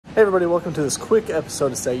Hey everybody, welcome to this quick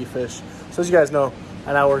episode of Say You Fish. So as you guys know,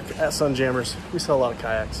 I now work at Sunjammers. We sell a lot of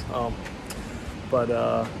kayaks. But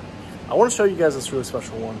I want to show you guys this really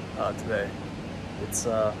special one today. It's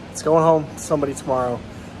going home to somebody tomorrow,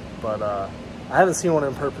 but I haven't seen one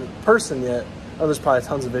in person yet. I know there's probably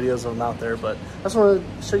tons of videos of them out there, but I just want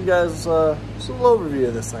to show you guys just a little overview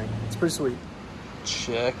of this thing. It's pretty sweet.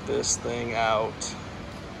 Check this thing out.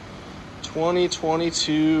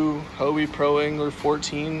 2022 Hobie Pro Angler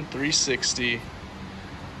 14 360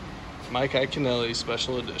 Iaconelli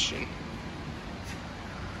Special Edition.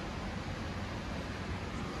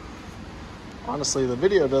 Honestly, the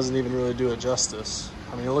video doesn't even really do it justice.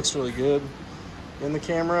 I mean, it looks really good in the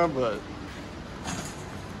camera, but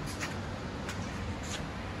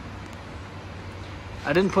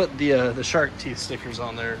I didn't put the shark teeth stickers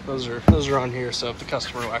on there. Those are on here, so if the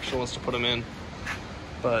customer actually wants to put them in.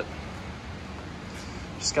 But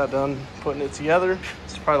just got done putting it together.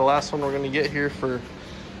 It's probably the last one we're gonna get here for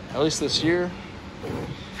at least this year.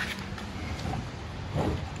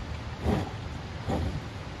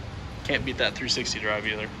 Can't beat that 360 drive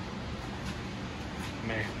either.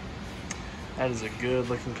 Man, that is a good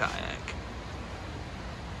looking kayak.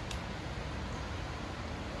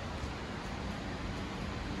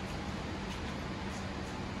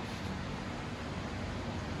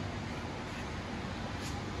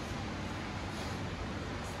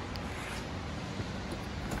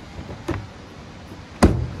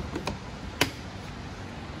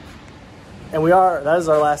 And that is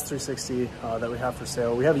our last 360 that we have for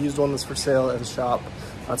sale. We have a used one that's for sale at the shop.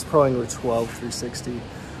 It's Pro Angler 12 360.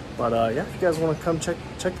 But yeah, if you guys want to come check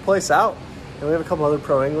the place out. And we have a couple other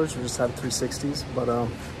Pro Anglers who just have 360s. But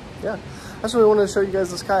yeah, I just really wanted to show you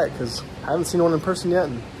guys this kayak because I haven't seen one in person yet.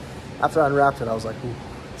 And after I unwrapped it, I was like, ooh,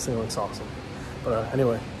 this thing looks awesome. But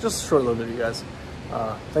anyway, just a short little video, guys.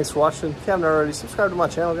 Thanks for watching. If you haven't already, subscribe to my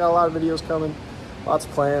channel. Got a lot of videos coming, lots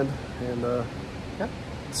planned. And yeah.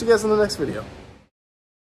 See you guys in the next video.